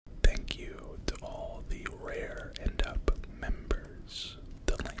Rare End Up members.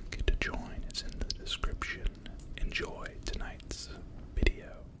 The link to join is in the description. Enjoy tonight's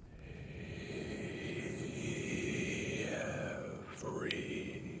video.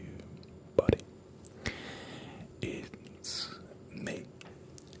 Everybody, it's me,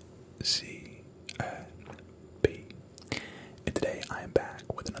 CNP, and today I am back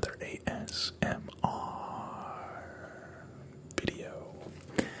with another ASMR video.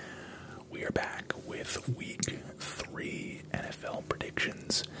 We are back with week 3 NFL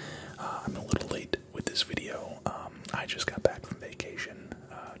predictions. I'm a little late with this video. I just got back from vacation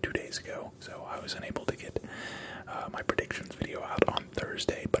 2 days ago, so I was unable to get my predictions video out on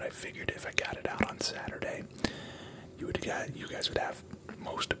Thursday, but I figured if I got it out on Saturday, you guys would have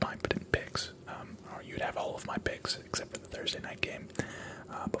most of my picks, or you'd have all of my picks except for the Thursday night game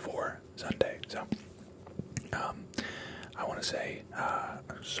before Sunday. So I want to say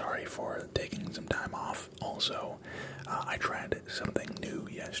sorry for taking some time off. Also, I tried something new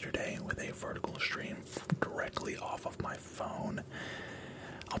yesterday with a vertical stream directly off of my phone.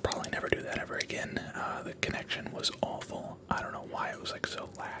 I'll probably never do that ever again. The connection was awful. I don't know why it was like so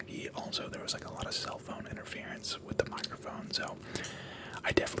laggy. Also, there was like a lot of cell phone interference with the microphone, so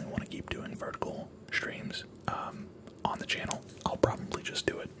I definitely want to keep doing vertical streams on the channel. I'll probably just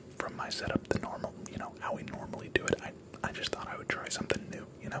do it from my setup, the normal, how we normally do it. I just thought I would try something new,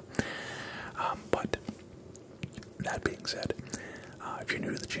 but that being said, if you're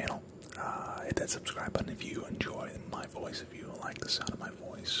new to the channel, hit that subscribe button if you enjoy my voice, if you like the sound of my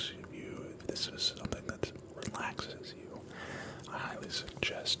voice, if this is something that relaxes you. I highly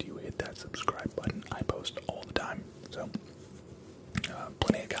suggest you hit that subscribe button. I post all the time, so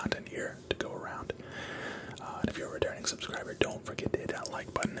plenty of content here to go around. And if you're a returning subscriber, don't forget to hit that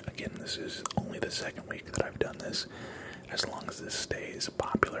like button. Again, this is only the second week that I've done this. As long as this stays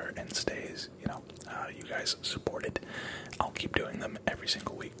popular and stays, you guys support it, I'll keep doing them every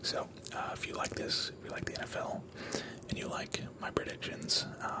single week. So if you like this, if you like the NFL, and you like my predictions,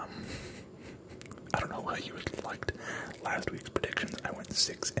 I don't know how you liked last week's predictions. I went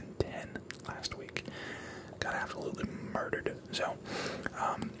 6-10 last week. Got absolutely murdered. So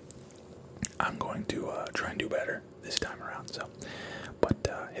I'm going to try and do better this time around. So, but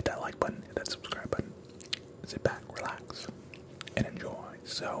hit that like button, hit that subscribe button. Sit back, relax, and enjoy.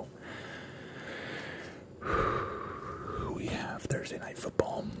 So, we have Thursday Night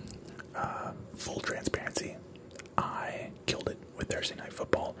Football. Full transparency, I killed it with Thursday Night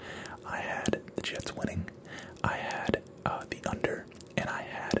Football. I had the Jets winning, I had the under, and I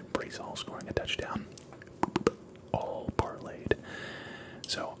had Brees Hall scoring a touchdown. All parlayed.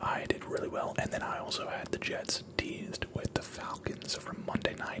 So I did really well, and then I also had the Jets teased with the Falcons from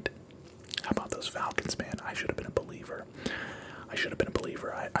Monday night. How about those Falcons, man? I should have been a believer.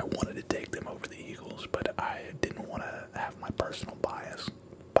 I wanted to take them over the Eagles, but I didn't want to have my personal bias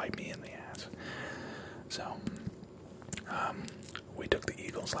bite me in the ass. So, we took the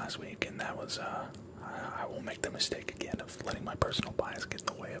Eagles last week, and that was, I won't make the mistake again of letting my personal bias get in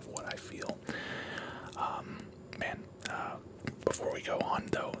the way of what I feel. Before we go on,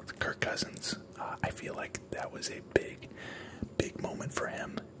 though, Kirk Cousins, I feel like that was a big moment for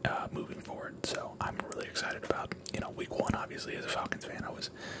him moving forward. So I'm really excited about, week 1, obviously, as a Falcons fan, I was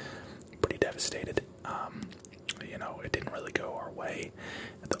pretty devastated. It didn't really go our way.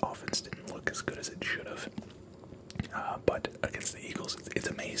 The offense didn't look as good as it should have. But against the Eagles, it's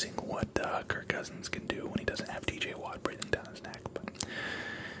amazing what Kirk Cousins can do when he doesn't have TJ Watt breathing down his neck. But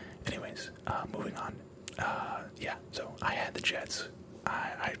anyways, moving on. So I had the Jets.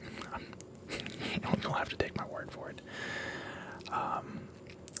 You'll have to take my word for it.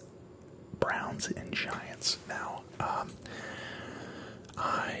 Browns and Giants. Now,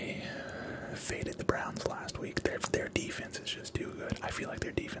 I faded the Browns last week. Their defense is just too good. I feel like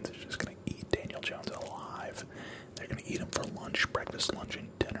their defense is just going to eat Daniel Jones alive. They're going to eat him for lunch, breakfast, lunch, and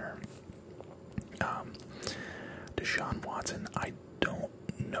dinner. Deshaun Watson, I don't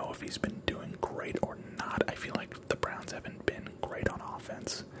know if he's been doing great or not. I feel like the Browns haven't been great on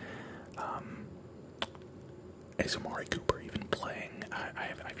offense. Is Amari Cooper even playing?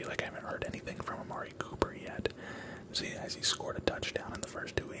 I feel like I haven't heard anything from Amari Cooper yet. Has he scored a touchdown in the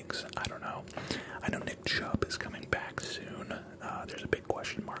first 2 weeks? I don't know. I know Nick Chubb is coming back soon. There's a big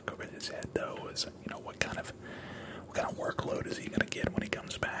question mark over his head, though. What kind of workload is he going to get when he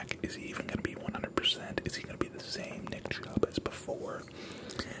comes back? Is he even going to be 100%? Is he going to be the same Nick Chubb as before?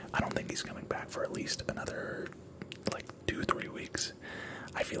 I don't think he's coming back for at least another 2-3 weeks.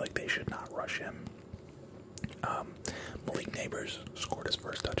 I feel like they should not rush him. Malik Neighbors scored his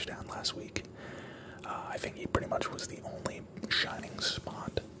first touchdown last week. think he pretty much was the only shining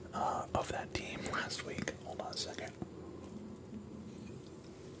spot of that team last week.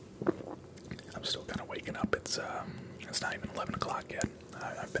 not even 11 o'clock yet.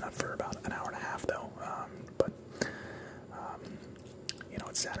 I've been up for about an hour and a half, though. But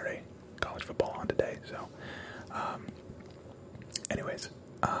it's Saturday, college football on today. So, anyways,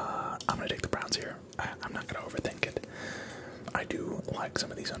 I'm going to take the Browns here. I'm not going to overthink it. I do like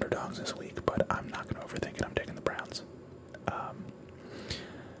some of these underdogs this week, but I'm not going to overthink it. I'm taking the Browns.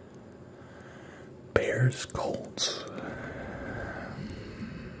 Bears, Colts.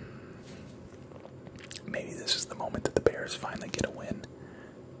 Maybe this is the moment that the Bears finally get a win.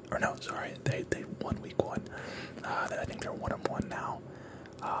 Or no, sorry, they won week 1. I think they're 1-1 now.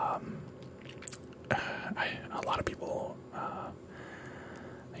 A lot of people,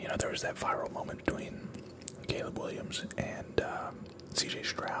 there was that viral moment between Caleb Williams and CJ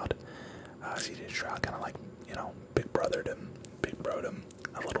Stroud. CJ Stroud kind of like, big brothered him, big broed him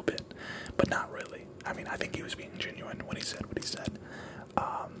a little bit, but not really. I mean, I think he was being genuine when he said what he said.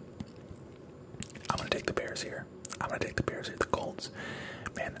 I'm going to take the Bears here. The Colts.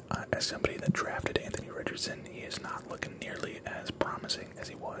 Man, as somebody that drafted Anthony Richardson, he is not looking nearly as promising as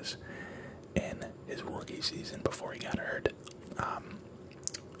he was in his rookie season before he got hurt.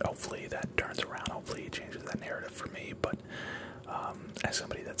 Hopefully that turns around. Hopefully he changes that narrative for me. But as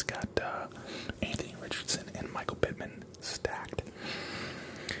somebody that's got Anthony Richardson and Michael Pittman stacked,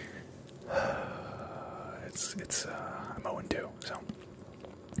 I'm 0-2. So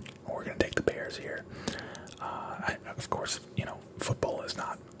we're going to take the Bears here. Of course, football is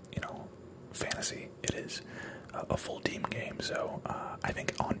not, fantasy. It is a full team game. So I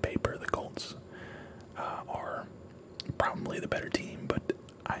think on paper the Colts are probably the better team, but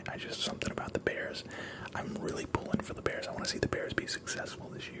I just, something about the Bears. I'm really pulling for the Bears. I want to see the Bears be successful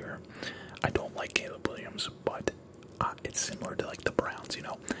this year. I don't like Caleb Williams, but it's similar to like the Browns.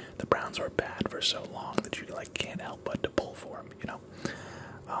 The Browns were bad for so long that you can't help but to pull for them.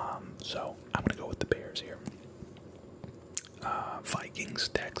 So I'm gonna go with the Bears here. Vikings,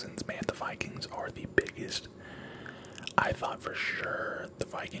 Texans. Man, the Vikings are the biggest. I thought for sure the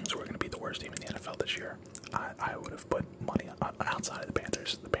Vikings were going to be the worst team in the NFL this year. I would have put money outside of the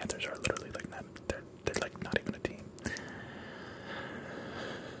Panthers. The Panthers are literally not, they're like not even a team.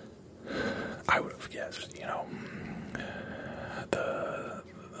 I would have guessed, the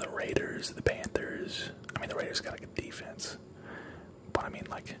Raiders, the Panthers. I mean, the Raiders got a good defense, but I mean,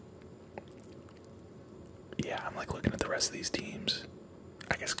 I'm looking at the rest of these teams.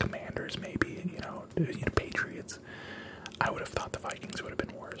 I guess Commanders, maybe, Patriots. I would have thought the Vikings would have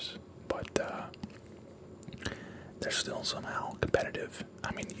been worse, but they're still somehow competitive.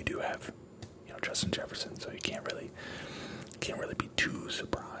 I mean, you do have, Justin Jefferson, so you can't really be too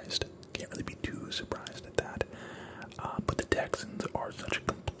surprised. At that. But the Texans are such a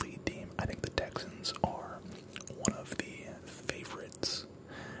complete team. I think the Texans are one of the favorites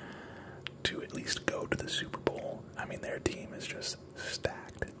to at least go to the Super Bowl. I mean, their team is just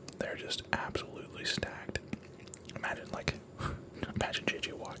stacked. They're just absolutely stacked. Imagine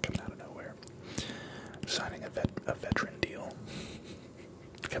J.J. Watt coming out of nowhere, signing a veteran deal,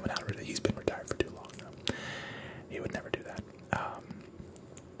 coming out of it. He's been retired for too long, though. He would never do that.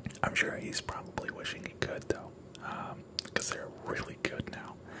 I'm sure he's probably wishing he could, though, because they're really good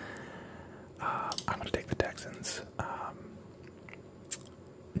now. I'm going to take the Texans.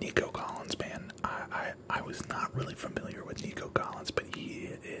 Nico Collins, man, I was not really familiar with Nico Collins, but he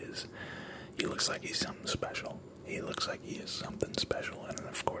looks like he's something special. He looks like he is something special, and then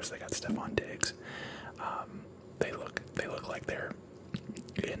of course they got Stephon Diggs. They look like they're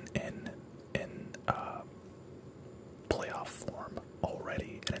in playoff form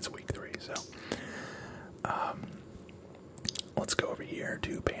already, and it's week 3. So let's go over here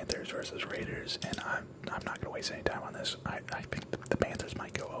to Panthers versus Raiders, and I'm not going to waste any time on this. I think the Panthers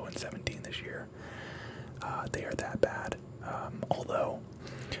might go 0-17 this year. They are that bad. Although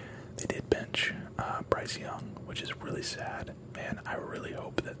they did bench Bryce Young, which is really sad. Man, I really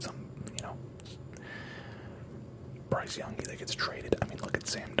hope that Bryce Young either gets traded. I mean, look at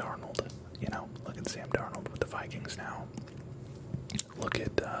Sam Darnold. Look at Sam Darnold with the Vikings now. Look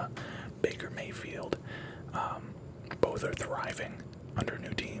at Baker Mayfield. Both are thriving under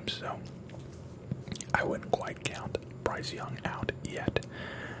new teams, so I wouldn't quite count Bryce Young out yet.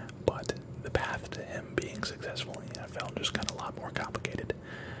 But the path to him being successful in the NFL just got a lot more complicated.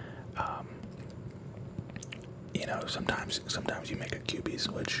 Sometimes you make a QB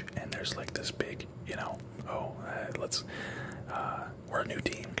switch and there's like this big, we're a new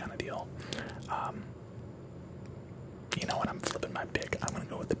team kind of deal. When I'm flipping my pick, I'm going to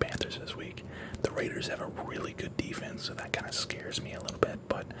go with the Panthers this week. The Raiders have a really good defense, so that kind of scares me a little bit.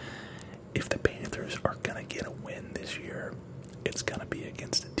 But if the Panthers are going to get a win this year, it's going to be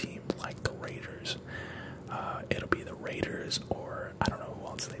against a team like the Raiders. It'll be the Raiders Raiders, or I don't know who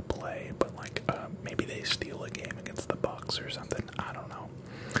else they play, but like maybe they steal a game against the Bucks or something. I don't know.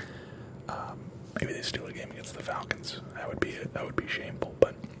 Maybe they steal a game against the Falcons. That would be shameful.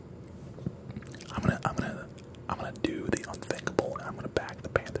 But I'm gonna do the unthinkable, and I'm gonna back the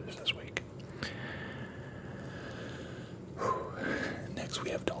Panthers this week. Next we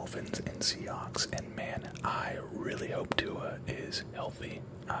have Dolphins and Seahawks, and man, I really hope Tua is healthy.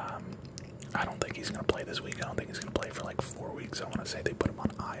 I don't think he's going to play this week. I don't think he's going to play for like 4 weeks. I want to say they put him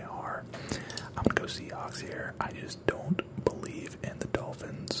on IR. I'm going to go Seahawks here. I just don't believe in the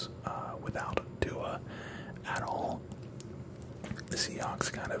Dolphins without Tua at all. The Seahawks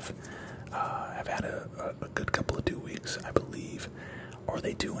kind of have had a good couple of 2 weeks, I believe. Or are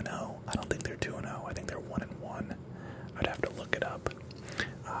they 2-0? I don't think they're 2-0. I think they're 1-1. I'd have to look it up.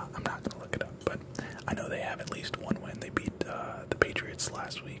 I'm not going to look it up, but I know they have at least one win. They beat the Patriots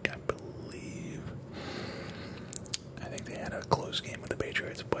last week, I believe. I think they had a close game with the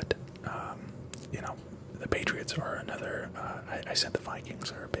Patriots, but, you know, the Patriots are another, I said the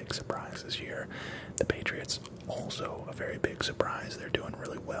Vikings are a big surprise this year. The Patriots also a very big surprise. They're doing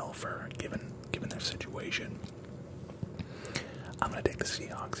really well for given their situation. I'm going to take the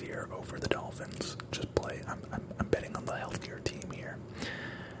Seahawks here over the Dolphins. Just play, I'm betting on the healthier team here.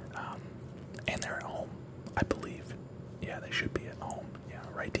 And they're at home, I believe. Yeah, they should be at home. Yeah,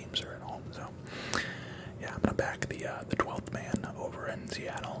 right teams are at home, so yeah, I'm gonna back the 12th man over in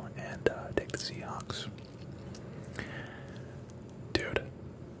Seattle and take the Seahawks. Dude,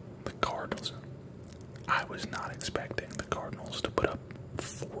 the Cardinals. I was not expecting the Cardinals to put up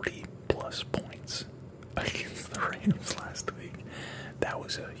 40 plus points against the Rams last week. That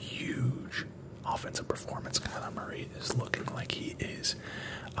was a huge offensive performance. Kyler Murray is looking like he is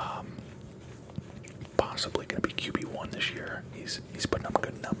possibly going to be QB1 this year. He's putting up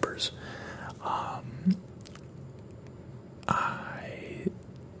good numbers. I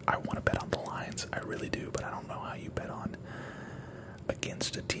want to bet on the Lions. I really do, but I don't know how you bet on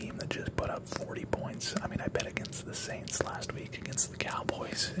against a team that just put up 40 points. I mean, I bet against the Saints last week against the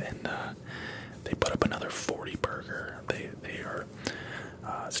Cowboys, and they put up another 40 burger. They are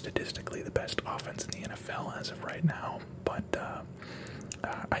statistically the best offense in the NFL as of right now, but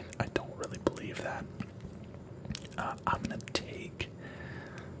I don't really believe that. I'm gonna take.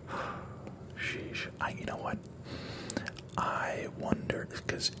 Sheesh. You know what? I wonder,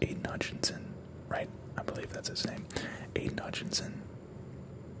 because Aiden Hutchinson, right? I believe that's his name. Aiden Hutchinson.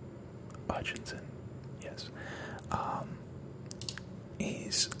 Yes.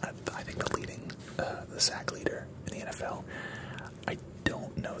 He's, I think, the leading, the sack leader in the NFL. I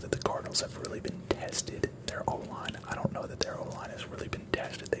don't know that the Cardinals have really been tested. Their O-line. I don't know that their O-line has really been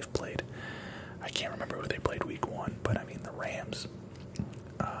tested. They've played. I can't remember who they played week 1, but I mean the Rams.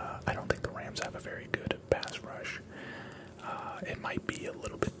 I don't think the Rams have a very good pass rush. It might be a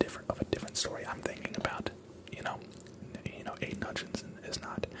little bit of a different story. I'm thinking about, you know, Aiden Hutchinson is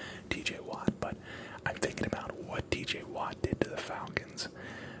not T.J. Watt, but I'm thinking about what T.J. Watt did to the Falcons.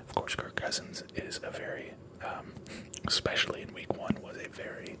 Of course, Kirk Cousins is a very, especially in week 1, was a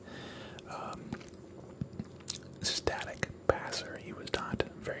very static passer. He was not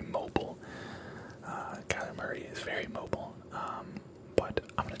very mobile. Kyler Murray is very mobile, but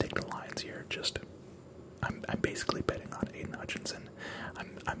I'm going to take the Lions here. I'm basically betting on Aiden Hutchinson.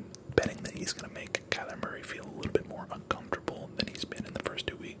 I'm betting that he's going to make Kyler Murray feel a little bit more uncomfortable than he's been in the first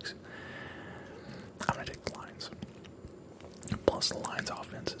 2 weeks. I'm going to take the Lions. Plus, the Lions'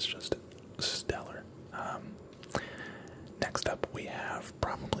 offense is just stellar. Next up, we have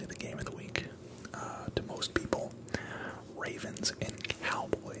probably the game of the week to most people. Ravens and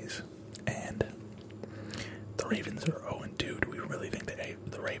Cowboys. And the Ravens are 0-2. Do we really think that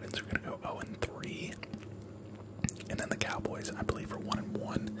the Ravens are going to go 0-3? And then the Cowboys, I believe, are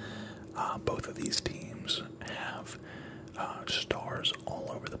 1-1. Both of these teams have stars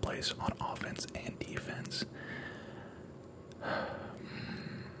all over the place on offense and defense.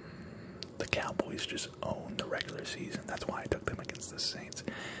 The Cowboys just own the regular season. That's why I took them against the Saints.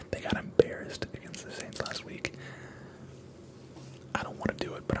 They got embarrassed against the Saints last week. I don't want to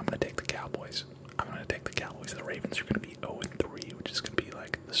do it, but I'm going to take the Cowboys. I'm going to take the Cowboys. The Ravens are going to be 0-3, which is going to be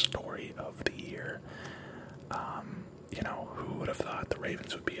like the story of the year. You know, who would have thought the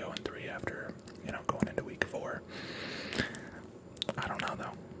Ravens would be 0-3 after, you know, going into week 4? I don't know,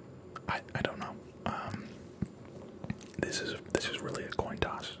 though. I don't know. This is really a coin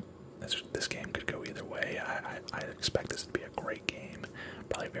toss. This game could go either way. I expect this to be a great game.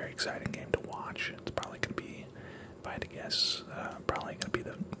 Probably a very exciting game to watch. It's probably going to be, if I had to guess, probably going to be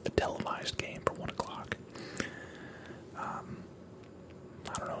the televised game for 1 o'clock.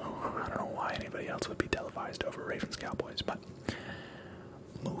 I don't know why anybody else would be televising televised over Ravens Cowboys. But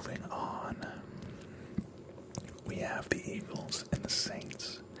moving on, we have the Eagles and the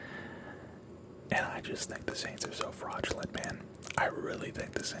Saints. And I just think the Saints are so fraudulent, man. I really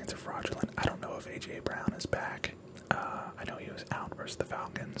think the Saints are fraudulent. I don't know if A.J. Brown is back. I know he was out versus the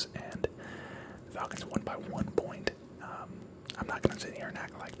Falcons, and the Falcons won by 1 point. I'm not going to sit here and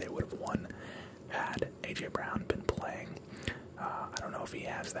act like they would have won had A.J. Brown been playing. I don't know if he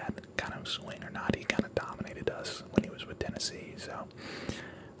has that kind of swing or not. He kind of dominated us when he was with Tennessee, so...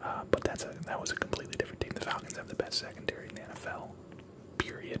 but that was a completely different team. The Falcons have the best secondary in the NFL,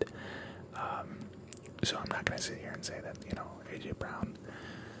 period. So I'm not going to sit here and say that, A.J. Brown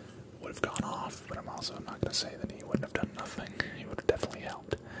would have gone off, but I'm also not going to say that he wouldn't have done nothing. He would have definitely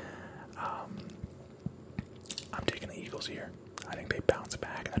helped. I'm taking the Eagles here. I think they bounce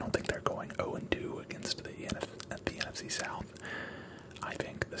back. I don't think they're going 0-2 against the NFC South. I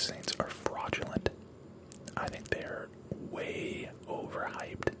think the Saints are fraudulent. I think they're way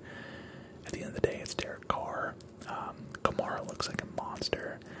overhyped. At the end of the day, it's Derek Carr. Kamara looks like a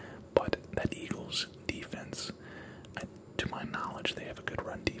monster, but that Eagles defense, to my knowledge, they have a good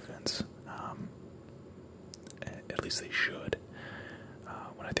run defense. At least they should.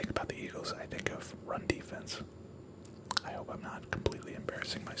 When I think about the Eagles, I think of run defense. I hope I'm not completely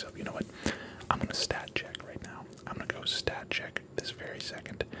embarrassing myself. You know what? I'm going to stat check right now. I'm going to go stat check this very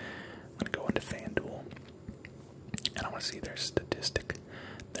second. I'm going to go into FanDuel, and I want to see their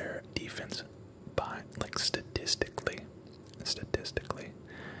their defense by, like, statistically, if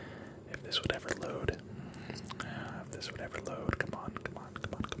this would ever load, come on.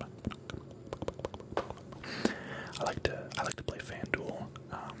 I like to play FanDuel.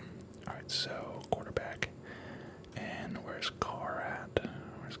 Alright, so, quarterback, and where's Carr at?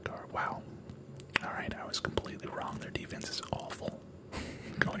 Wow. Alright, I was completely wrong. Their defense is awful.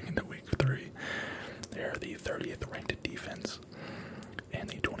 Going into week 3. They're the 30th ranked defense and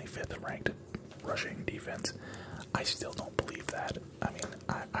the 25th ranked rushing defense. I still don't believe that. I mean,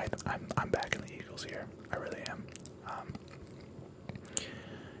 I'm back in the Eagles here. I really am.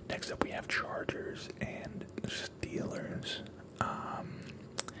 Next up, we have Chargers and Steelers.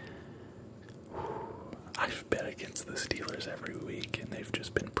 I've bet against the Steelers every week, and they've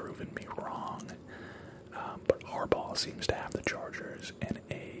just been proving me wrong. But Harbaugh seems to have the Chargers in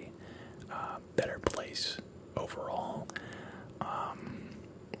a better place overall. I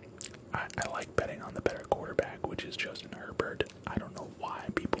like betting on the better quarterback, which is Justin Herbert. I don't know why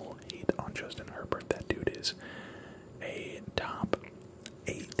people hate on Justin Herbert. That dude is a top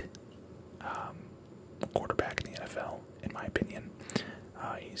 8 quarterback in the NFL, in my opinion.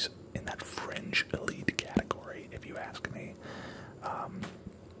 He's in that fringe elite category, if you ask me.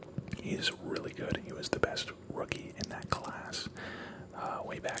 He's really good. He was the best rookie in that class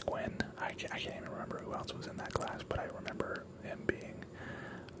way back when. I can't even remember who else was in that class, but I remember him being,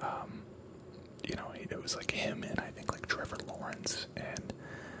 it was like him and I think like Trevor Lawrence and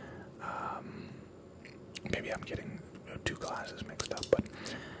maybe I'm getting 2 classes mixed up, but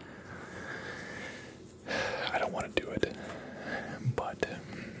I don't want to do it. But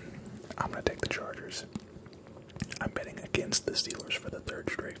I'm going to take the Chargers. I'm betting against the Steelers for the 3rd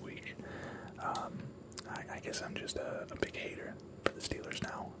straight week. I guess I'm just a big hater for the Steelers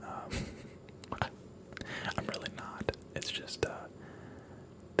now. I'm really not. It's just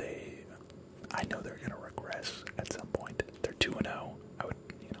I know they're going to regress at some point. They're 2-0. I would,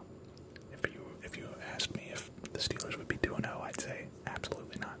 if you asked me if the Steelers would be 2-0, I'd say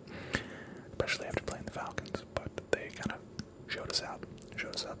absolutely not. Especially after playing the Falcons, but they kind of showed us up.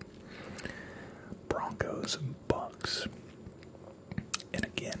 Broncos, Bucks. And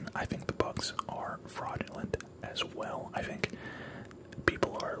again, I think the Bucks are fraudulent as well. I think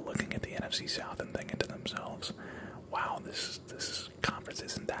people are looking at the NFC South and thinking to themselves, wow, this conference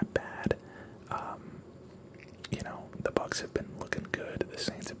isn't that bad. The Bucks have been looking good. The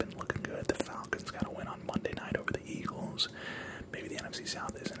Saints have been looking good. The Falcons got a win on Monday night over the Eagles. Maybe the NFC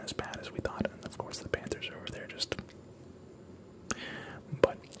South isn't as bad as we thought. And of course the Panthers are over there just...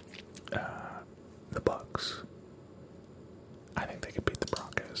 But the Bucks, I think they could beat the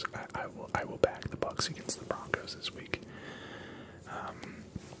Broncos. I will back the Bucks against the Broncos this week.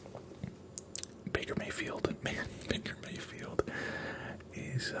 Baker Mayfield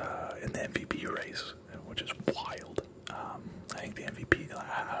is in the MVP race, which is wild. I think the MVP,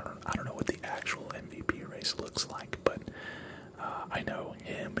 I don't know what the actual MVP race looks like, but I know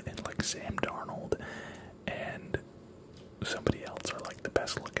him and like Sam Darnold and somebody else are like the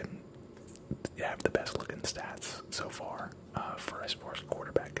best looking, have the best looking stats so far for as far as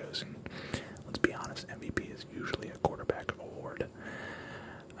quarterback goes. And let's be honest, MVP is usually a quarterback award.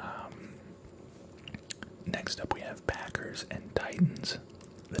 Packers and Titans.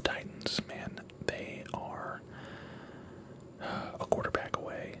 The Titans, man, they are a quarterback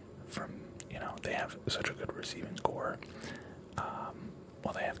away from, they have such a good receiving core.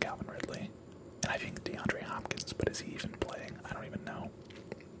 Well, they have Calvin Ridley, and I think DeAndre Hopkins, but is he even playing? I don't even know.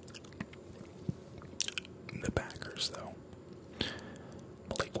 The Packers, though.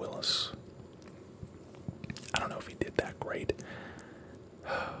 Malik Willis. I don't know if he did that great.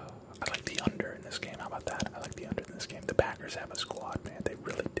 I like the under in this game. How about that? I like the under in this game. The Packers have a squad, man. They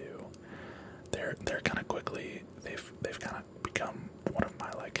really do. They're kind of quickly. They've kind of become one of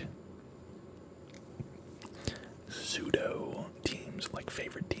my pseudo teams,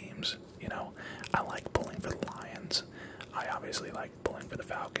 favorite teams. I like pulling for the Lions. I obviously like pulling for the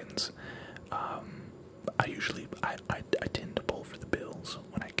Falcons. I tend to pull for the Bills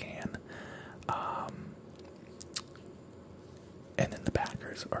when I can. And then the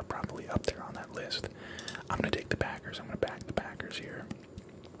Packers are probably up there on that list. I'm going to take the Packers. I'm going to back the Packers here.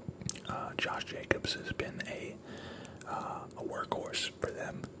 Josh Jacobs has been a workhorse for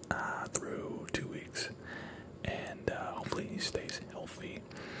them through 2 weeks. And hopefully he stays healthy.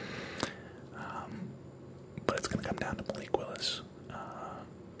 But it's going to come down to Malik Willis.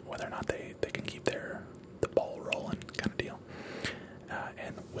 Whether or not they can keep the ball rolling kind of deal.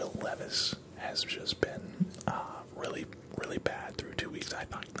 And Will Levis has just been really, really bad through 2 weeks. I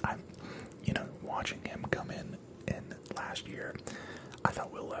thought, watching him come in last year, I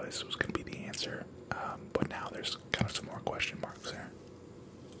thought Will Levis was going to be the answer. But now there's kind of some more question marks there.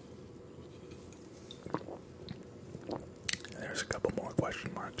 There's a couple more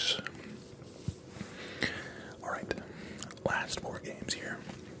question marks. Alright, last 4 games here.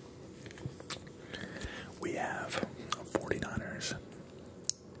 We have 49ers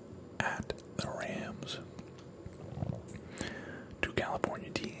at the Rams. 2 California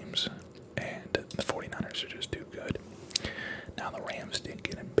teams, and the 49ers are just too good. Now the Rams did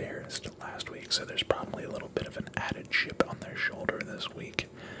get embarrassed last week, so there's probably a little bit of an added chip on their shoulder this week.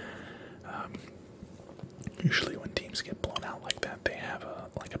 Usually when teams get blown out like that, they have a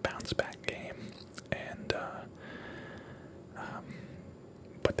bounce back game, and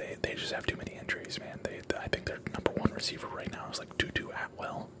but they just have too many injuries, man. I think their number 1 receiver right now is Tutu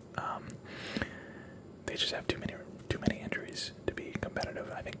Atwell. They just have too many injuries to be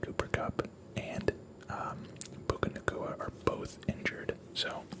competitive. I think Cooper Kupp and Puka Nacua are both injured,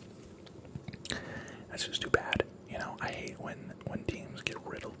 so that's just too bad. I hate when teams get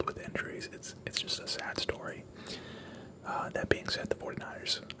riddled with injuries. It's just a sad story. That being said, the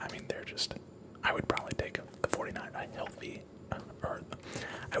 49ers, I would probably take the 49ers healthy, or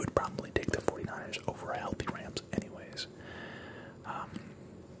I would probably take the 49ers over a healthy Rams anyways.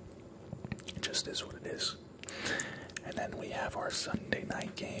 It just is what it is. And then we have our Sunday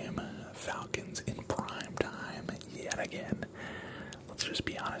night game, Falcons in prime time yet again. Let's just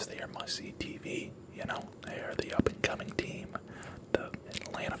be honest, they are must-see TV. They are the up-and-coming team, the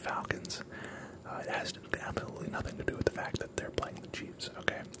Atlanta Falcons. It has absolutely nothing to do with the fact that they're playing the Chiefs,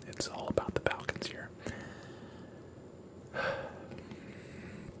 okay? It's all about the Falcons here.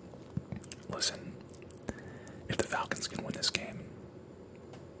 Listen, if the Falcons can win this game,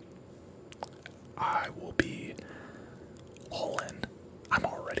 I will be all in. I'm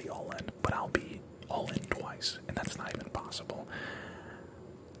already all in, but I'll be all in twice, and that's not even possible.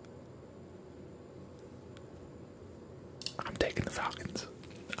 I'm taking the Falcons.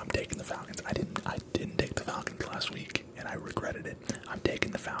 I didn't take the Falcons last week, and I regretted it. I'm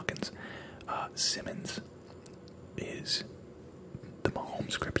taking the Falcons. Simmons is the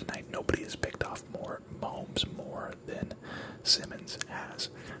Mahomes kryptonite. Nobody has picked off Mahomes more than Simmons has.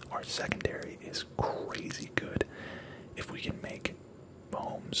 Our secondary is crazy good. If we can make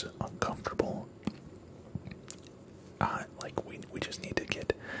Mahomes uncomfortable, we just need to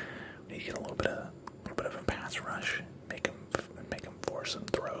get a little bit of a pass rush, make him force some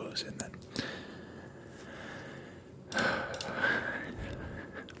throws, and then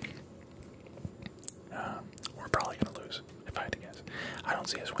we're probably gonna lose if I had to guess. I don't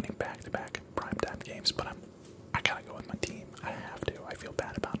see us winning back-to-back primetime games, but I gotta go with my team. I have to. I feel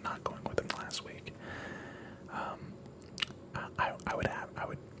bad about not going with them last week.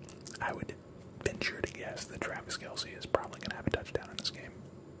 I would venture to guess that Travis Kelce is probably gonna have a touchdown in this game.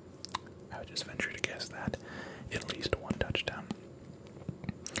 I would just venture to guess that at least 1 touchdown.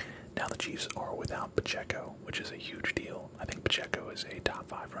 Now the Chiefs are without Pacheco, which is a huge deal. I think Pacheco is a top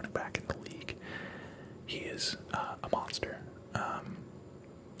 5 running back in the league. He is a monster,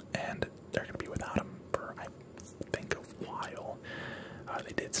 and they're going to be without him for, I think, a while.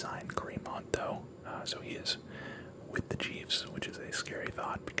 They did sign Kareem Hunt, though, so he is with the Chiefs, which is a scary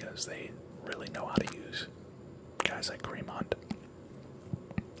thought because they really know how to use guys like Kareem Hunt.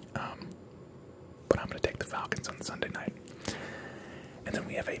 But I'm going to take the Falcons on Sunday night. And then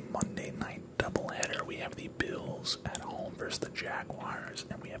we have a Monday night doubleheader. We have the Bills at home versus the Jaguars,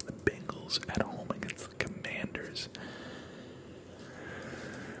 and we have the Bengals at home against the Commanders.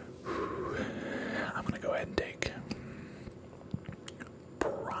 I'm going to go ahead and take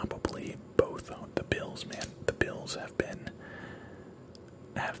probably both the Bills, man. The Bills have been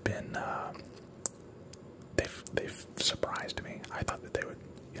they've surprised me. I thought that they would,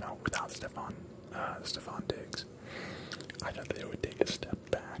 without Stephon Diggs, I thought they would take a step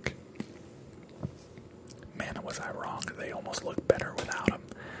back. Man, was I wrong. They almost look better without him.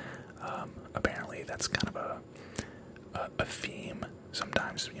 Apparently that's kind of a theme.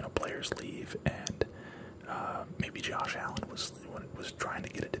 Sometimes, players leave, and maybe Josh Allen was trying to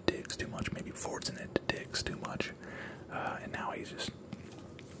get it to Diggs too much, maybe forcing it to Diggs too much, and now he just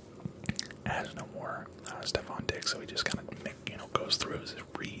has no more Stephon Diggs, so he just kind of goes through his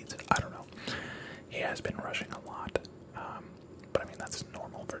reads. I don't know. He has been rushing a lot, but I mean that's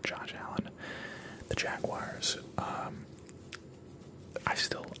normal for Josh Allen. The Jaguars, I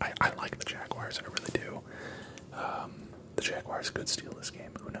like the Jaguars, I really do. The Jaguars could steal this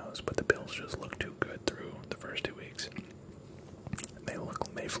game, who knows? But the Bills just look too good through the first 2 weeks.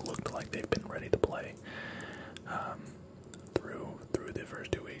 They've looked like they've been ready to play through the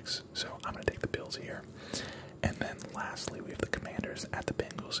first 2 weeks. So I'm gonna take the Bills here. And then lastly, we have the Commanders at the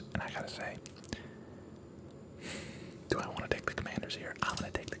Bengals, and I gotta say, do I want to take the Commanders here? I'm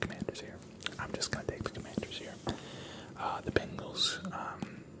gonna take the Commanders here. I'm just gonna take the Commanders here. The Bengals.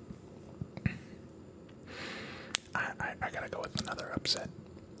 I gotta go with another upset.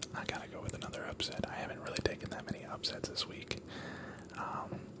 I haven't really taken that many upsets this week.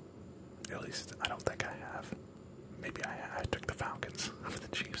 At least I don't think I have. Maybe I took the Falcons over the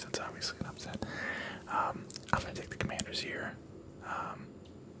Chiefs. That's obviously an upset. I'm gonna take the Commanders here.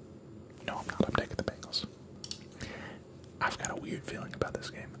 No, I'm not. I'm taking the Bengals. I've got a weird feeling about this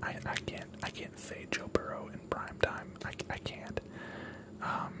game. I can't fade Joe Burrow in prime time. I can't.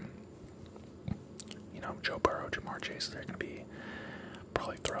 Joe Burrow, Jamar Chase, they're going to be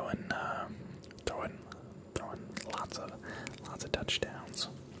probably throwing lots of touchdowns,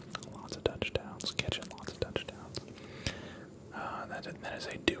 catching lots of touchdowns. That is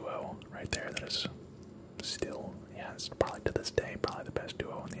a duo right there. That is still, it's probably to this day probably the best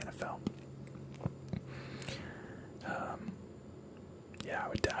duo in the NFL.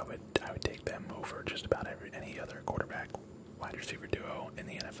 I would take them over just about any other quarterback wide receiver duo in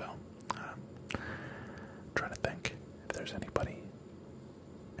the NFL. Trying to think if there's anybody.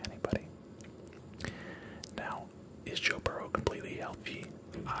 Now, is Joe Burrow completely healthy?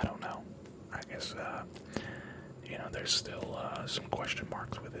 I don't know. I guess there's still some question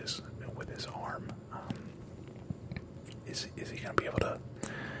marks with his arm. Is he going to be able to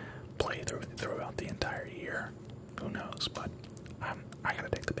play throughout the entire year? Who knows? But I gotta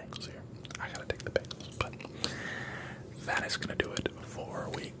take the Bengals here. But that is gonna do it for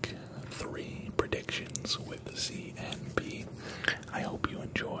week 3 predictions with the CNP. I hope you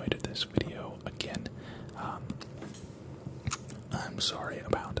enjoyed this video. Again, I'm sorry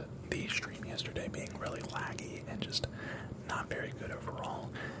about the stream yesterday being really laggy and just not very good overall.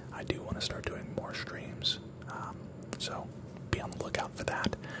 I do want to start doing more streams, so be on the lookout for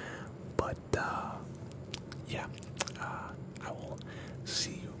that. But I will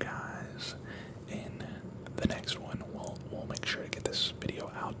see you guys in the next one. We'll make sure to get this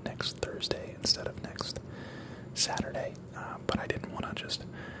video out next Thursday instead of next Saturday. But I didn't want to just.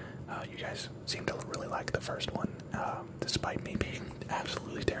 You guys seem to really like the first one, despite me being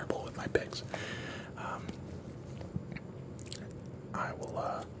absolutely terrible with my picks.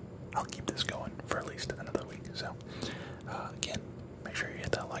 I'll keep this going for at least another week. So, again, make sure you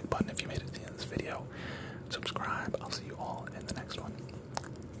hit that like button if you made it to the end of this video. Subscribe. I'll see you all in the next one.